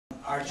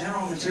Our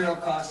general material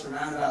costs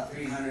around about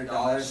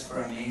 $300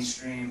 for a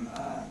mainstream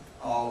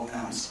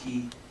all-mountain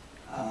ski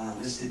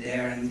listed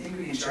there, and we think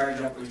we can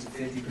charge upwards of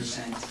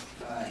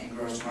 50% in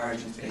gross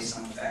margins based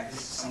on the fact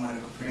this is somewhat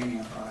of a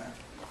premium product.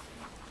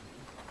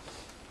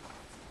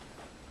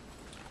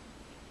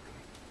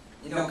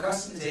 You know,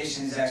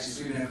 customization is actually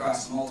sweeping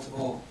across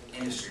multiple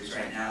industries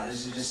right now.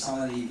 This is just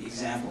some of the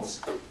examples.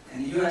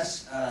 And the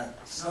U.S.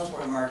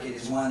 Snowsport market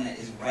is one that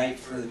is ripe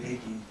for the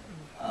picking.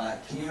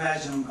 Can you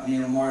imagine, I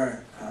mean,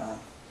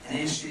 an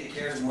industry that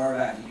cares more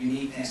about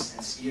uniqueness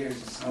than skiers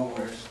and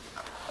snowboarders?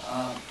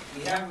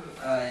 We have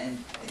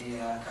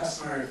a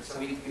customer, so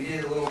we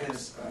did a little bit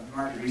of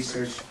market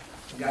research.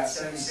 We got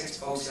 76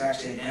 folks who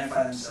actually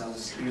identify themselves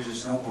as skiers or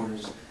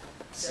snowboarders.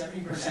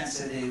 70%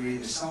 said they were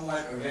either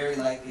somewhat or very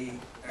likely,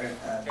 or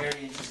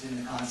very interested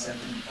in the concept,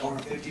 and over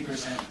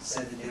 50%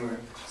 said that they were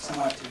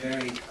somewhat to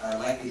very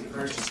likely to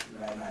purchase the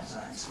Ride My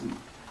Design. So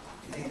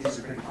we think these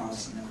are pretty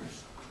promising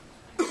numbers.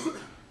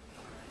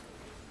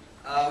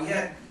 We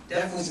had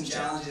definitely some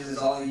challenges, as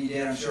all of you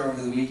did, I'm sure,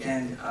 over the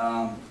weekend.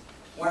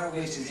 One of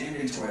which is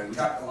inventory. We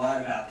talked a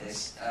lot about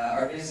this.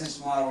 Our business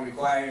model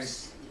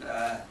requires,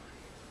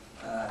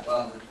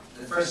 well,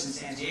 the first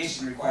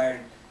instantiation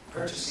required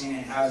purchasing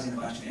and housing a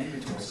bunch of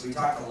inventory. So we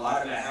talked a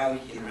lot about how we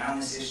can get around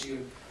this issue.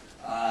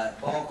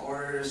 Bulk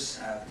orders,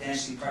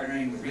 potentially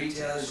partnering with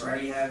retailers who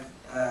already have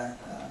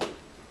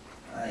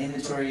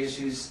inventory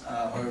issues,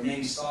 or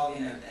maybe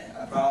solving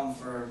a problem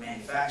for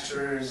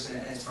manufacturers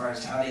as far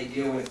as how they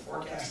deal with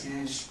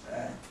forecasting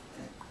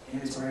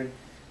inventory.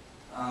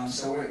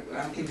 So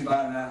I don't think we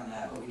bottomed out on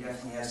that, but we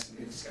definitely had some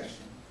good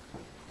discussion.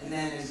 And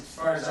then as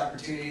far as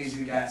opportunities,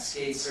 we got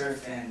skate,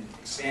 surf, and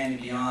expanding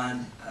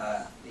beyond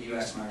the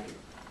U.S. market.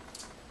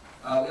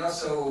 We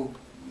also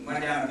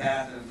went down the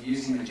path of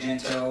using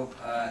Magento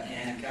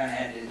and kind of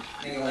had to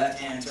make a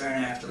left-hand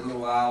turn after a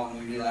little while when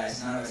we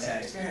realized none of us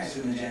had experience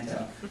with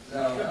Magento. So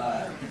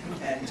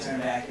had to turn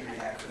back and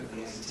react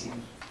quickly as a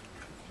team.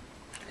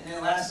 And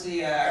then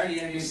lastly, I already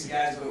introduced the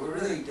guys, but we're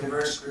a really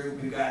diverse group.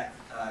 We've got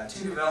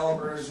 2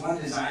 developers, 1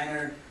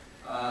 designer.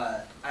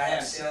 I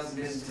have sales and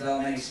business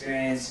development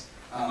experience.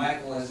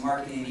 Michael has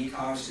marketing and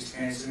e-commerce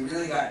experience. So we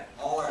really got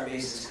all our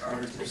bases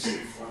covered to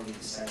proceed forward with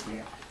this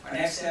idea. Our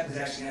next step is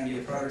actually going to be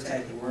a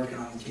prototype that we're working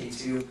on with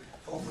K2.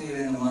 Hopefully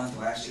within the month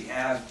we'll actually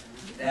have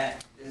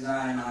that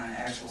design on an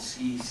actual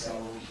ski, so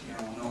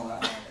we'll know a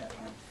lot more at that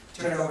point.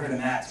 Turn it over to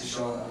Matt to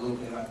show a little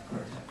bit about the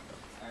prototype.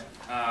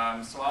 All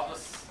right. So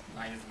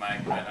I use the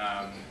mic, but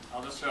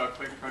I'll just show a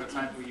quick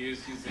prototype we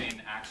use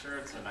using Axure.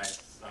 It's a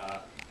nice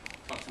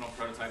functional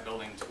prototype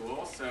building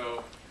tool.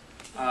 So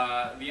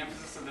the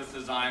emphasis of this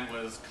design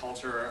was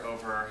culture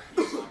over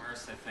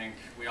e-commerce. I think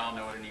we all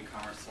know what an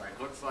e-commerce site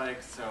looks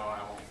like, so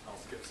I'll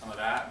skip some of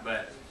that.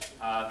 But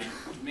the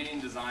main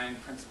design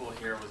principle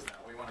here was that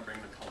we want to bring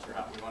the culture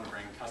up. We want to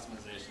bring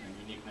customization and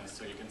uniqueness.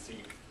 So you can see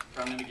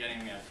from the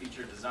beginning we have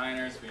featured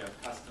designers, we have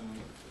custom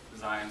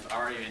designs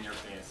already in your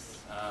face.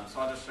 So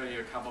I'll just show you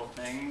a couple of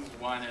things.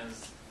 One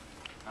is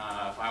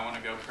if I want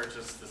to go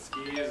purchase the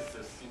skis,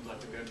 this seems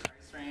like a good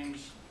price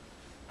range.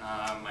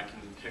 I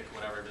can pick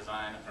whatever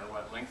design or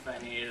what length I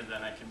need, and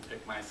then I can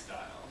pick my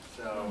style.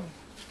 So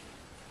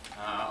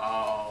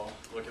I'll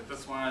look at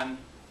this one.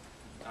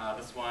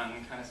 This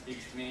one kind of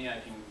speaks to me. I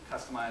can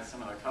customize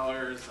some of the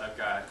colors. I've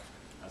got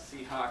a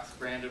Seahawks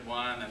branded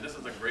one, and this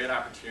is a great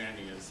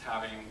opportunity, is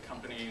having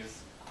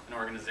companies and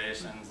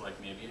organizations like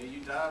maybe a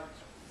UW,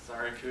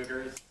 sorry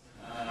Cougars.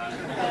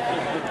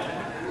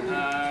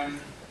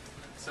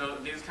 So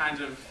these kinds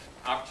of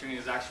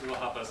opportunities actually will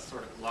help us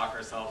sort of lock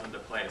ourselves into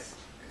place.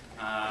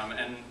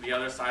 And the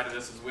other side of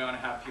this is we want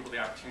to have people the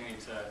opportunity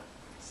to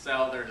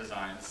sell their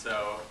designs.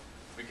 So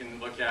we can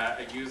look at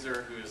a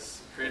user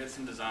who's created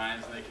some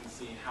designs and they can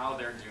see how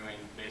they're doing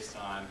based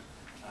on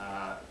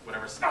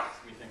whatever specs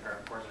we think are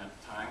important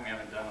at the time. We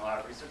haven't done a lot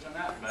of research on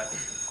that, but